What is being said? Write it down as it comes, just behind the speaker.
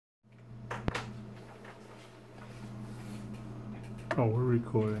Oh, we're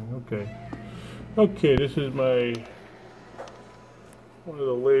recording. Okay. Okay, this is one of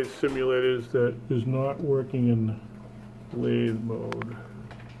the lathe simulators that is not working in lathe mode.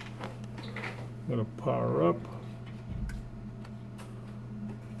 I'm going to power up.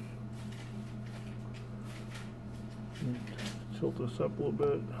 Tilt this up a little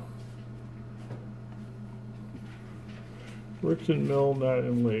bit. Works in mill, not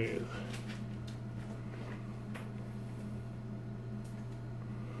in lathe.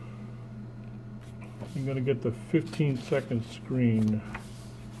 I'm going to get the 15-second screen.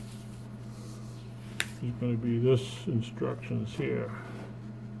 It's going to be this instructions here.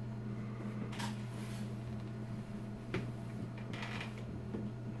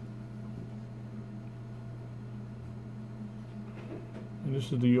 And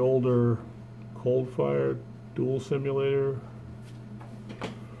this is the older coal-fired dual simulator.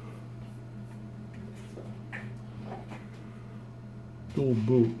 Dual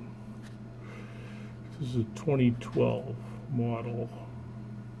boot. This is a 2012 model.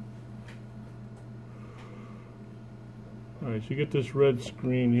 Alright, so you get this red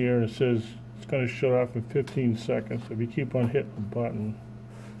screen here and it says it's going to shut off in 15 seconds. So if you keep on hitting the button,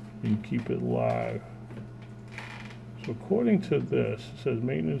 you can keep it live. So according to this, it says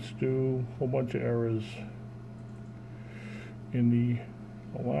maintenance due, a whole bunch of errors. In the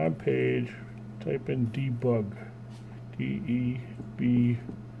alarm page, type in debug, D-E-B-U-G.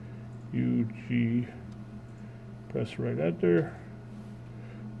 Press right enter.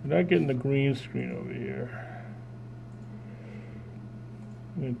 We're not getting the green screen over here.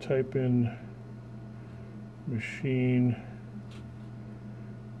 I'm going to type in machine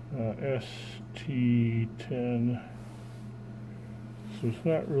ST10. So it's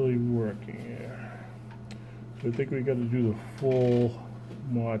not really working here. So I think we got to do the full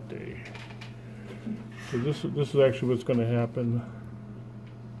mate. So this is actually what's going to happen.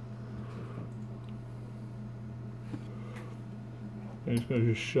 And it's going to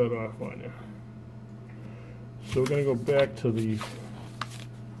just shut off on you. So we're going to go back to the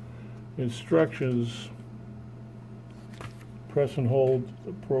instructions. Press and hold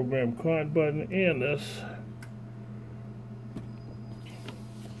the program con button and this.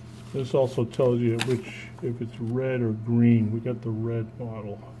 This also tells you if it's red or green. We got the red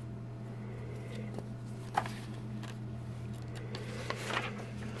model.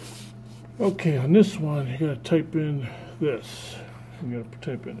 Okay, on this one, you gotta type in this. You gotta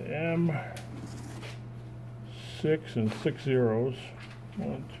type in M6 and 6 zeros.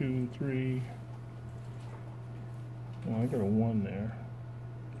 1, 2, 3. Oh, I got a 1 there.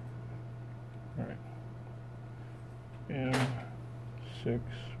 All right. M6,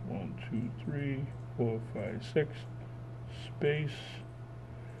 1, 2, 3, 4, 5, 6. Space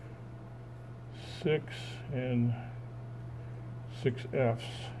 6 and 6 Fs.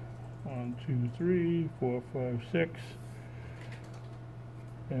 1, 2, 3, 4, 5, 6.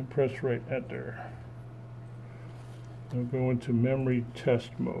 And press right enter. I'll go into memory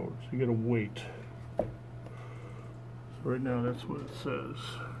test mode. So you gotta wait. So right now that's what it says.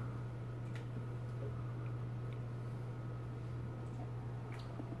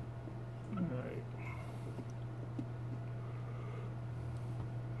 Alright.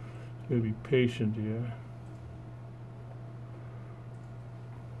 Gotta be patient here.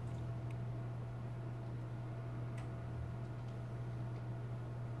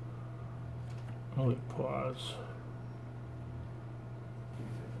 I'll hit pause.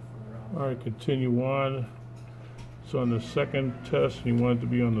 Alright, continue on. It's on the second test and you want it to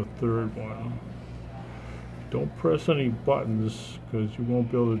be on the third one. Don't press any buttons because you won't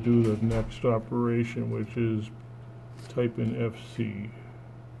be able to do the next operation, which is type in FC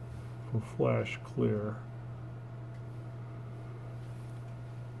for flash clear.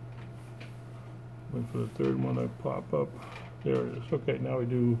 Wait for the third one to pop up. There it is. Okay, now we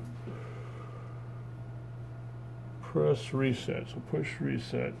do press reset. So push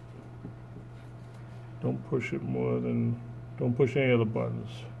reset. Don't push it more than, don't push any of the buttons.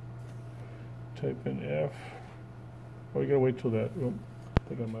 Type in F. Oh, you gotta wait till that. Oh, I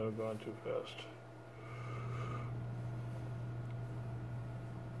think I might have gone too fast.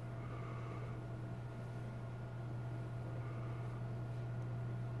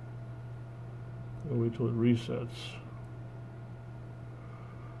 I'll wait till it resets.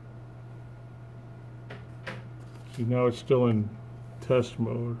 See, now it's still in test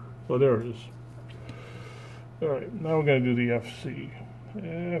mode. Oh, there it is. All right, now we're going to do the FC.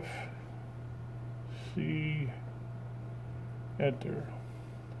 FC, enter.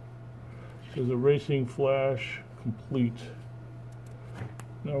 So the racing flash complete.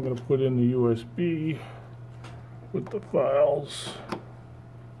 Now we're going to put in the USB. with the files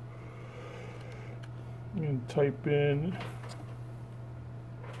and type in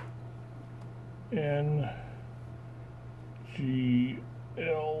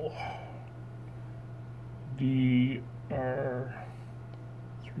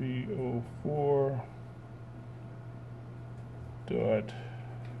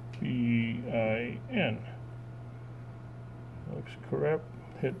Looks correct.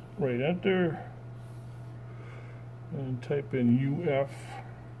 Hit right enter and type in UF,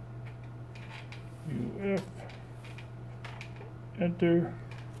 enter.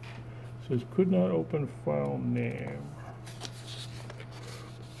 Says could not open file name,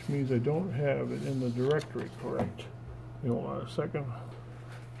 which means I don't have it in the directory correct. Hold on a second.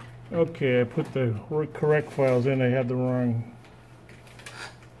 Okay, I put the correct files in. I had the wrong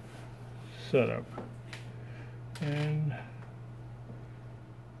setup.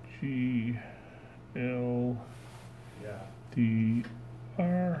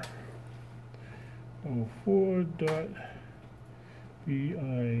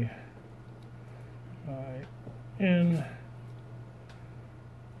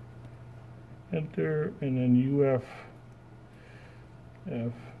 enter, and then UF,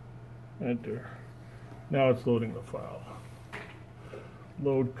 enter. Now it's loading the file.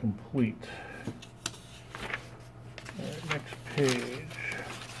 Load complete. All right, next page.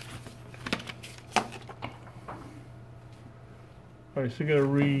 All right, so you got to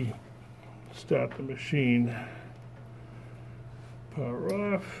restart the machine.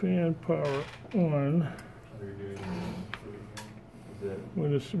 Power off and power on.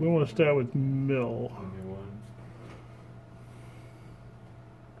 We want to start with mill.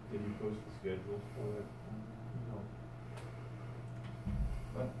 Did you post the schedule for it?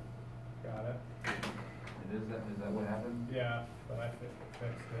 No. Got it. And is that what happened? Yeah, but I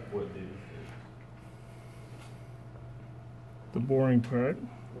fixed it. What did you fix? The boring part.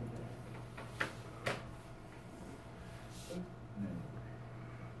 I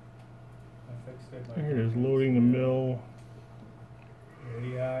fixed it. Here it is, loading the mill.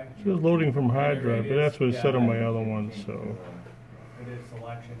 Radii. It says loading from hard drive, but that's what it said on my other one, so. I did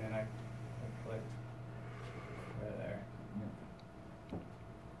selection and I clicked right there.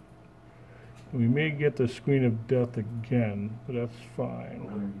 We may get the screen of death again, but that's fine.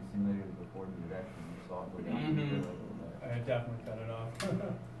 When you simulated it before you actually saw it go down to the I definitely cut it off.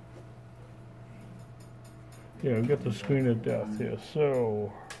 Yeah, we got the screen of death here.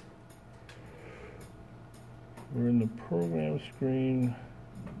 So we're in the program screen,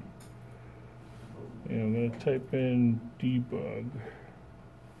 and I'm going to type in debug.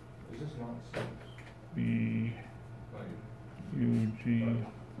 Is this not six? B-U-G,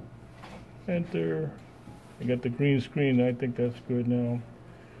 enter. I got the green screen. I think that's good now.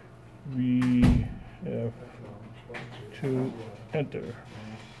 VF2, enter.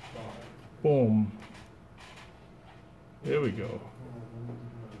 Boom. There we go.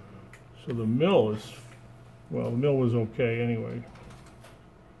 So the mill is, well, the mill was okay anyway.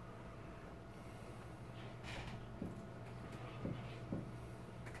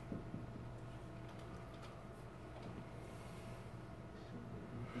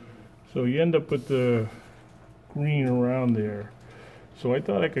 So you end up with the green around there. So I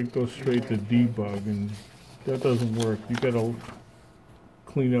thought I could go straight to debug, and that doesn't work. You gotta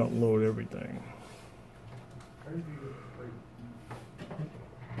clean out and load everything.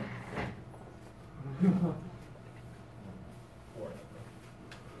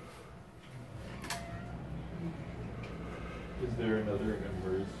 Is there another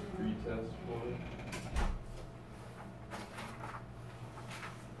immerse pretest for it?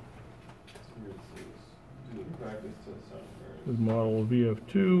 Here it says, do the practice test on immerse. This model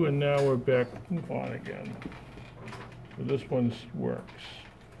VF2, and now we're back on again. So this one works.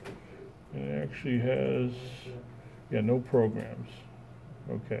 And it actually has, yeah, no programs.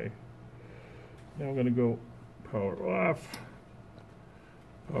 Okay. Now I'm going to go power off,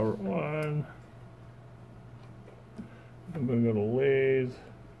 power on. I'm going to go to lathe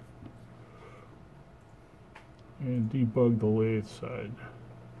and debug the lathe side.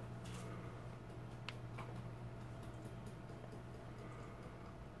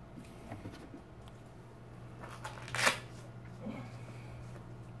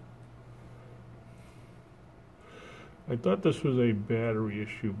 I thought this was a battery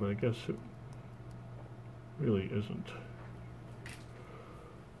issue, but I guess it really isn't.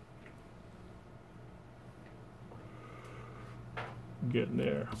 Getting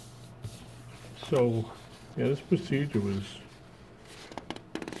there. So, yeah, this procedure was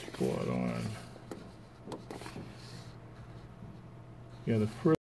spot on. Yeah, the first